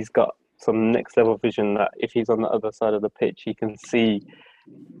obviously he's got some next level vision that if he's on the other side of the pitch, he can see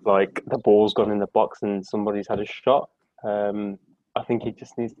like the ball's gone in the box and somebody's had a shot. I think he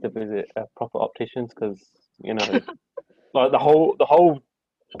just needs to visit a proper opticians, because like the whole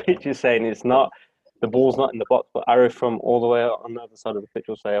pitch is saying the ball's not in the box, but Arif from all the way on the other side of the pitch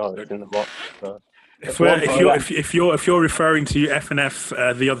will say, "Oh, it's in the box." So, if you're referring to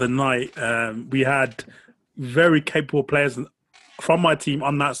FNF the other night, we had very capable players from my team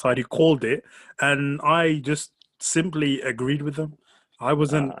on that side who called it, and I just simply agreed with them. I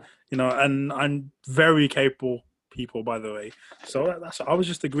wasn't, and I'm very capable people, by the way. So I was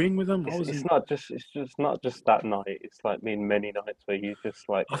just agreeing with them. It's just not just that night. It's like many nights where you just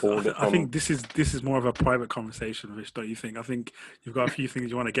like called it. I think this is more of a private conversation, Rich. Don't you think? I think you've got a few things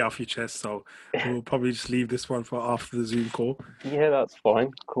you want to get off your chest, so we'll probably just leave this one for after the Zoom call. Yeah, that's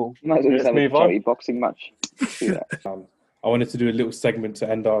fine. Cool. Might as well just have a charity boxing match. I wanted to do a little segment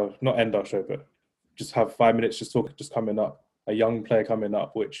to not end our show, but just have 5 minutes just coming up. A young player coming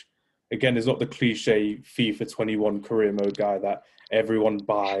up, which again is not the cliche FIFA 21 career mode guy that everyone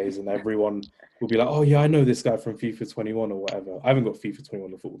buys and everyone will be like, oh yeah, I know this guy from FIFA 21 or whatever. I haven't got FIFA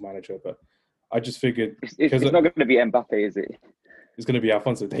 21 the Football Manager, but I just figured it's not going to be Mbappe, is it? It's going to be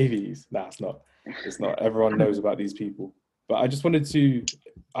Alphonso Davies. Nah, it's not. It's not. Everyone knows about these people. But I just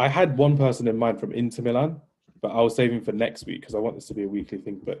I had one person in mind from Inter Milan, but I was saving for next week because I want this to be a weekly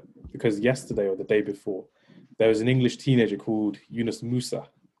thing. But because yesterday or the day before, there was an English teenager called Yunus Musa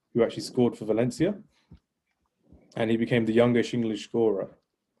who actually scored for Valencia. And he became the youngest English scorer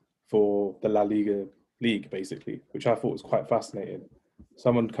for the La Liga league, basically, which I thought was quite fascinating.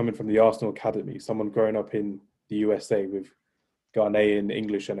 Someone coming from the Arsenal Academy, someone growing up in the USA with Ghanaian,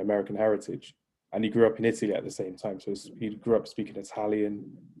 English and American heritage. and he grew up in Italy at the same time. So he grew up speaking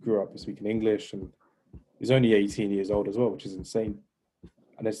Italian, grew up speaking English, and he's only 18 years old as well, which is insane.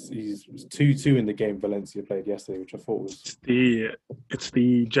 And he's 2-2 in the game Valencia played yesterday, which I thought was... It's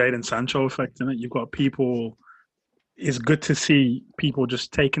the Jadon Sancho effect, isn't it? You've got people... It's good to see people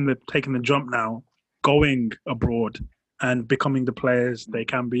just taking the jump now, going abroad and becoming the players they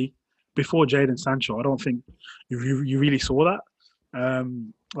can be. Before Jadon Sancho, I don't think you really saw that.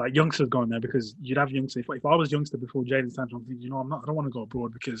 Like youngsters going there, because you'd have youngsters. If I was youngster before Jadon Sancho, I'm thinking, I don't want to go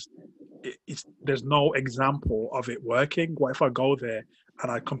abroad because there's no example of it working. What if I go there and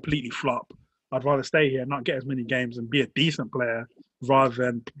I completely flop? I'd rather stay here and not get as many games and be a decent player rather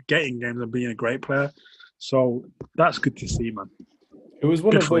than getting games and being a great player. So that's good to see, man. It was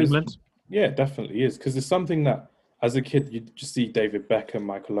one good of for those. England. Yeah, it definitely is, because it's something that as a kid you just see David Beckham,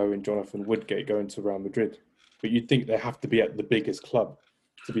 Michael Owen, Jonathan Woodgate going to Real Madrid, but you'd think they have to be at the biggest club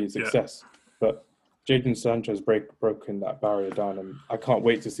to be a success. Yeah. But Jadon Sancho's broken that barrier down, and I can't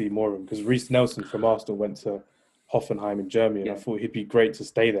wait to see more of him, because Reiss Nelson from Arsenal went to Hoffenheim in Germany, and I thought he'd be great to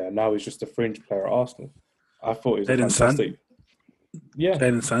stay there. Now he's just a fringe player at Arsenal. I thought he was fantastic.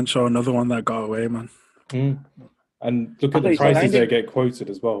 Jadon Sancho, another one that got away, man. And look at the prices they get quoted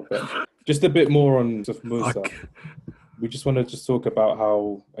as well. But just a bit more on Musa. We just want to talk about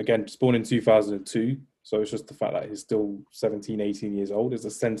how, again, born in 2002, so it's just the fact that he's still 17, 18 years old, as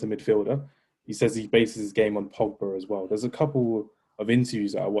a centre midfielder. He says he bases his game on Pogba as well. There's a couple of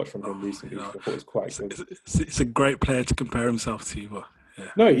interviews that I watched from him recently. I thought it was quite good. It's a great player to compare himself to, but yeah.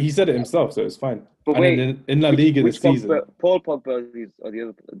 No, he said it himself, so it's fine. But wait, in La Liga this season, Paul Pogba or the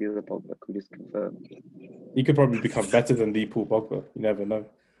other Pogba, could you just confirm? He could probably become better than the Paul Pogba. You never know.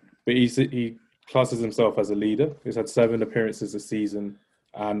 But he classes himself as a leader. He's had 7 appearances this season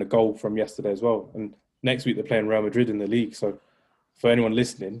and a goal from yesterday as well. And next week they're playing Real Madrid in the league. So for anyone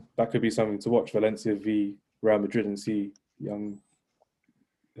listening, that could be something to watch. Valencia v Real Madrid, and see young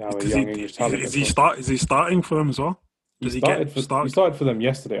English talent. Is he starting for them as well? He started for them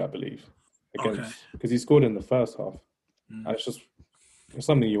yesterday, I believe, because he scored in the first half. And it's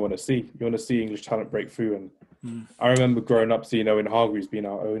something you want to see. You want to see English talent break through. And I remember growing up seeing Owen Hargreaves being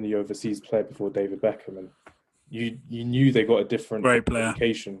our only overseas player before David Beckham, and you knew they got a different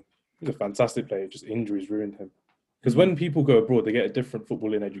education. He's a fantastic player. Just injuries ruined him. Because when people go abroad, they get a different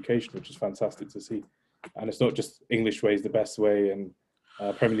footballing education, which is fantastic to see. And it's not just English way is the best way and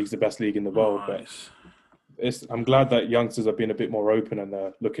Premier League's the best league in the world, but I'm glad that youngsters are being a bit more open and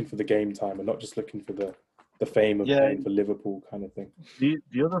they're looking for the game time and not just looking for the fame of playing for Liverpool kind of thing.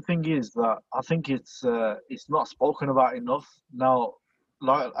 The other thing is that I think it's not spoken about enough. Now,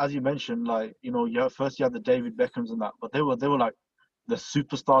 like as you mentioned, like first you had the David Beckhams and that, but they were like the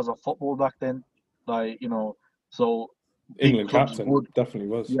superstars of football back then. Like so England captain definitely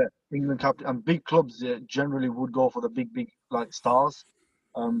was. Yeah, England captain, and big clubs generally would go for the big like stars.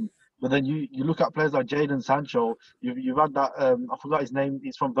 But then you look at players like Jadon Sancho. You've had that. I forgot his name.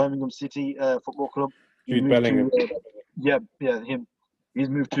 He's from Birmingham City Football Club. Jude Bellingham. Him. He's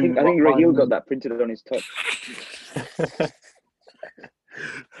moved to. I think Raheel got that printed on his top.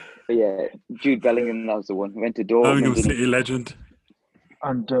 But yeah, Jude Bellingham, that was the one who went to Dortmund. Birmingham City legend.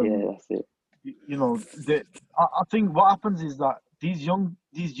 And that's it. I think what happens is that these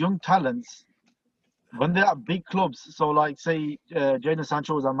young talents, when they're at big clubs, so like say Jadon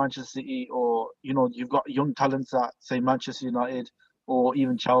Sancho was at Manchester City, or you've got young talents at say Manchester United or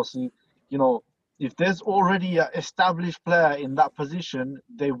even Chelsea. If there's already an established player in that position,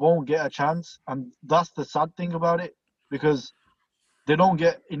 they won't get a chance, and that's the sad thing about it, because they don't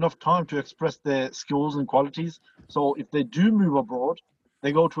get enough time to express their skills and qualities. So if they do move abroad,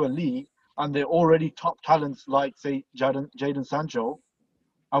 they go to a league and they're already top talents like say Jadon Sancho.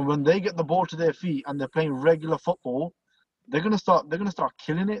 And when they get the ball to their feet and they're playing regular football, they're gonna start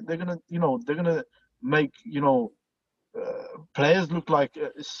killing it. They're gonna make players look like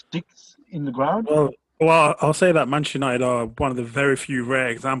sticks in the ground. Well, I'll say that Manchester United are one of the very few rare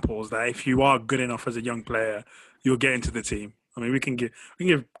examples that if you are good enough as a young player, you'll get into the team. I mean, we can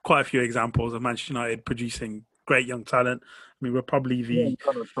give quite a few examples of Manchester United producing great young talent. I mean, we're probably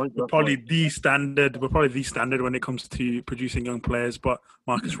the standard when it comes to producing young players. But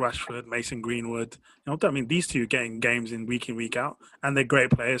Marcus Rashford, Mason Greenwood, these two are getting games in week out, and they're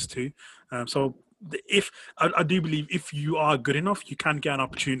great players too. So I do believe if you are good enough, you can get an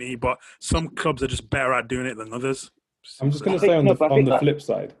opportunity. But some clubs are just better at doing it than others. I'm just going to say on the flip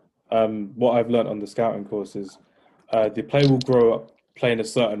side, what I've learned on the scouting course is the player will grow up playing a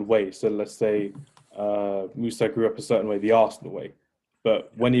certain way. So let's say Musa grew up a certain way, the Arsenal way.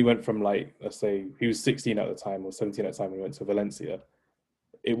 But when he went from let's say he was 16 at the time or 17 at the time when he went to Valencia,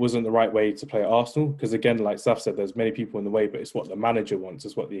 it wasn't the right way to play at Arsenal. Because again, like Saf said, there's many people in the way, but it's what the manager wants,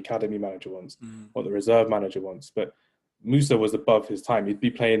 it's what the academy manager wants, what the reserve manager wants. But Musa was above his time. He'd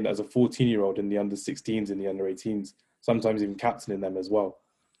be playing as a 14-year-old in the under-16s, in the under-18s, sometimes even captaining them as well.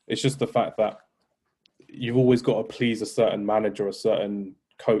 It's just the fact that you've always got to please a certain manager, a certain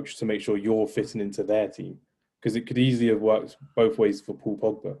coach to make sure you're fitting into their team. Because it could easily have worked both ways for Paul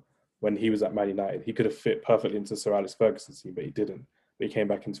Pogba when he was at Man United. He could have fit perfectly into Sir Alex Ferguson's team, but he didn't. But he came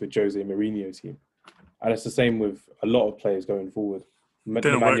back into a Jose Mourinho team. And it's the same with a lot of players going forward.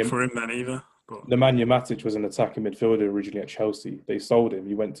 Didn't work for him then either. But... Nemanja Matic was an attacking midfielder originally at Chelsea. They sold him.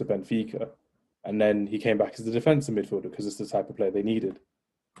 He went to Benfica. And then he came back as a defensive midfielder because it's the type of player they needed.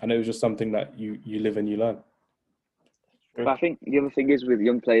 And it was just something that you live and you learn. But I think the other thing is with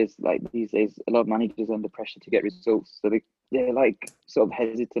young players like these days, a lot of managers are under pressure to get results. So they're like sort of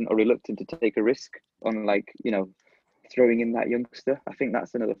hesitant or reluctant to take a risk on throwing in that youngster. I think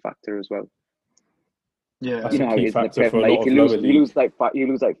that's another factor as well. Yeah, that's a key factor for a lot of you lower leagues. You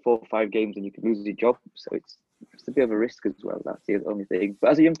lose like 4 or 5 games and you can lose your job. So it's a bit of a risk as well. That's the only thing.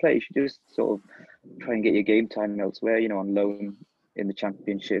 But as a young player, you should just sort of try and get your game time elsewhere, on loan in the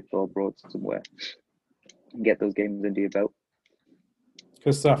Championship or abroad somewhere, and get those games under your belt.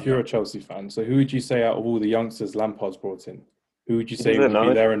 Because Saf, you're a Chelsea fan, so who would you say out of all the youngsters Lampard's brought in, who would you say would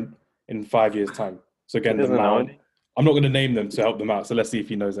be there in 5 years' time? So again, the Mount. I'm not going to name them to help them out, so let's see if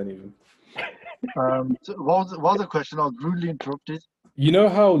he knows any of them. So what was the question? I was rudely interrupted. You know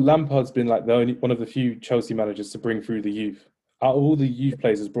how Lampard's been like one of the few Chelsea managers to bring through the youth? Out of all the youth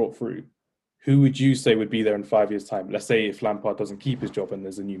players he's brought through, who would you say would be there in 5 years' time? Let's say if Lampard doesn't keep his job and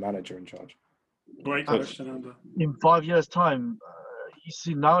there's a new manager in charge. Great question, Amber. In 5 years' time, you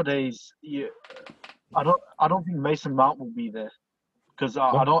see nowadays, I don't think Mason Mount will be there because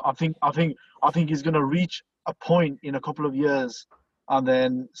I think he's going to reach a point in a couple of years and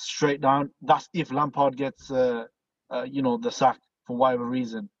then straight down. That's if Lampard gets the sack for whatever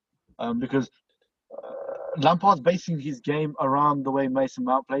reason, because Lampard's basing his game around the way Mason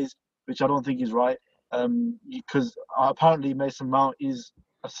Mount plays, which I don't think is right. Because apparently Mason Mount is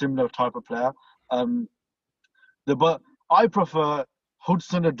a similar type of player. But I prefer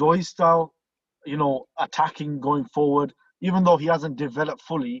Hudson-Odoi style, attacking going forward. Even though he hasn't developed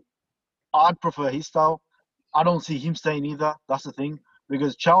fully, I'd prefer his style. I don't see him staying either. That's the thing,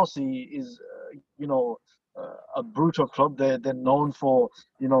 because Chelsea is, a brutal club. They're known for,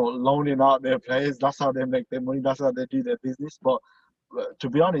 loaning out their players. That's how they make their money. That's how they do their business. But to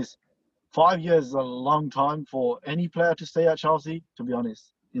be honest, 5 years is a long time for any player to stay at Chelsea. To be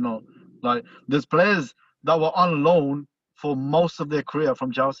honest, there's players that were on loan for most of their career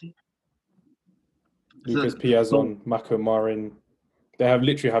from Chelsea. Lucas Piazon, Mako Marin. They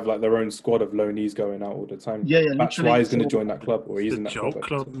literally have like their own squad of loanees going out all the time. Yeah, that's why he's going to join that club, or he's in that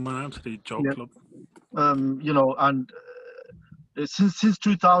club. Man, absolutely joke club. And since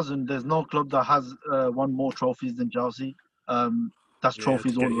 2000, there's no club that has won more trophies than Chelsea. That's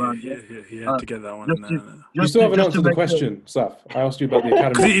trophies all around. He had to get that one. You still haven't answered the question, Saf. I asked you about the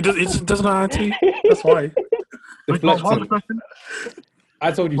academy. Because he doesn't know how to. That's why.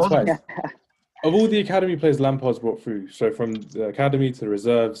 I told you twice. Of all the academy players Lampard's brought through, so from the academy to the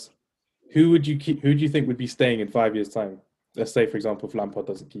reserves, who would you keep? Who do you think would be staying in 5 years' time? Let's say, for example, if Lampard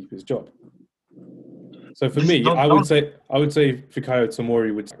doesn't keep his job. So for me, I would say Fikayo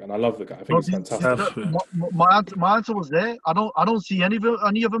Tomori would, and I love the guy. I think he's fantastic. My answer was there. I don't see any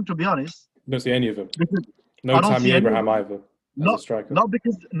of them, to be honest. You don't see any of them. No Tammy Abraham either. Not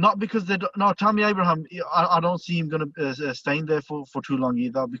because Tammy Abraham. I don't see him going to staying there for too long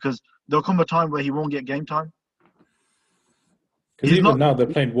either, because there'll come a time where he won't get game time. Because even now they're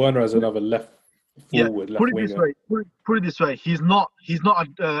playing Werner as another left forward, left winger. Put it this way: he's not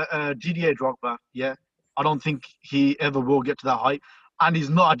a Didier Drogba. Yeah, I don't think he ever will get to that height, and he's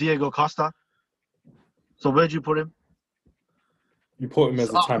not a Diego Costa. So where do you put him? You put him as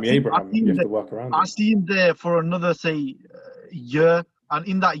a Tammy Abraham. You have to work around him. I see him there for another, say, year, and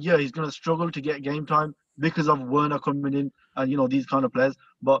in that year he's going to struggle to get game time because of Werner coming in and these kind of players.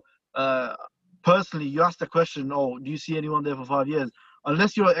 But personally, you asked the question, do you see anyone there for 5 years?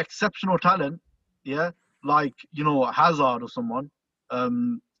 Unless you're an exceptional talent, like Hazard or someone,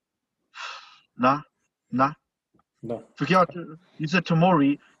 nah. No. You said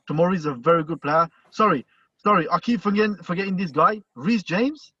Tomori. Tomori's a very good player. Sorry, I keep forgetting this guy, Reece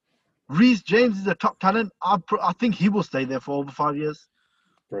James. Reece James is a top talent. I think he will stay there for over 5 years.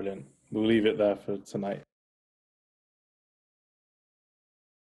 Brilliant. We'll leave it there for tonight.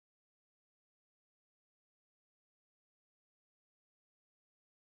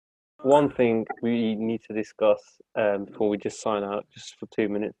 one thing we need to discuss before we just sign out, just for 2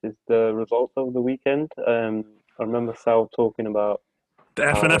 minutes, is the results of the weekend. I remember Sal talking about the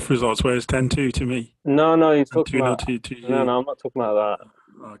FNF results, where it's 10-2 to me. No, he's talking about. To you. No, I'm not talking about that.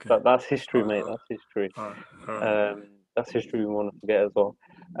 Okay. That's history, mate. That's history. All right. That's history we want to forget as well.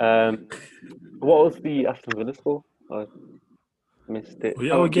 What was the Aston Villa score? I missed it. I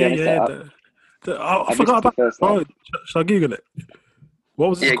forgot about that. Oh, should I Google it? What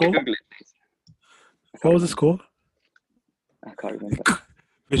was the score? Google it, please. What was the score? I can't remember.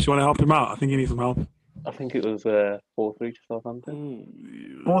 Fish, you want to help him out? I think he needs some help. I think it was 4-3 to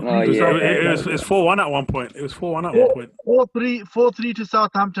Southampton. 4-3 to Southampton. It was 4-1 at one point. 4-3 to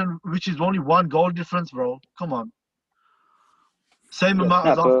Southampton, which is only 1 goal difference, bro. Come on. Same amount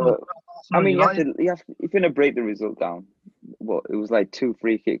as Arsenal. I mean, if you're going to break the result down, it was like 2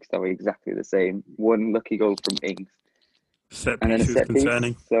 free kicks that were exactly the same. 1 lucky goal from Ings. And then a set piece.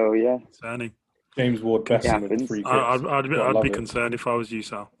 Concerning. So, yeah. Concerning. James Ward-Prowse with 3 kicks. I'd be concerned if I was you,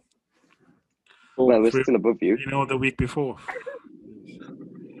 Sal. Well, we're still above you. You know, the week before.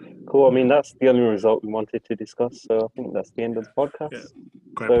 Cool. I mean, that's the only result we wanted to discuss. So I think that's the end of the podcast. Yeah.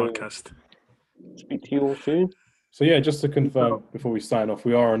 Great podcast. Speak to you all soon. So yeah, just to confirm before we sign off,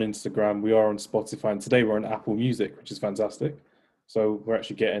 we are on Instagram, we are on Spotify, and today we're on Apple Music, which is fantastic. So we're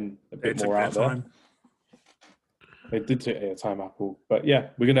actually getting a bit more out there. It did take time, Apple. But yeah,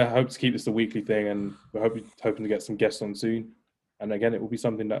 we're going to hope to keep this a weekly thing, and we're hoping to get some guests on soon. And again, it will be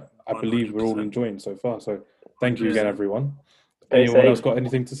something that I believe we're all enjoying so far. So thank you again, everyone. Anyone else got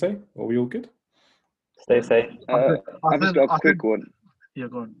anything to say? Are we all good? Stay safe. I've just got a quick one. Yeah,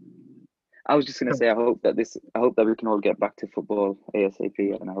 go on. I was just going to say, I hope that we can all get back to football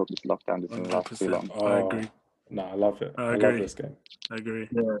ASAP, and I hope this lockdown doesn't last too long. I agree. No, I love it. I love this game. I agree.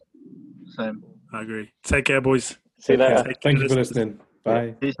 Yeah, same. I agree. Take care, boys. See you later. Thank you for listening.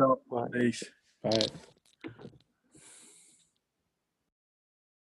 Bye. Peace out. Peace. Bye.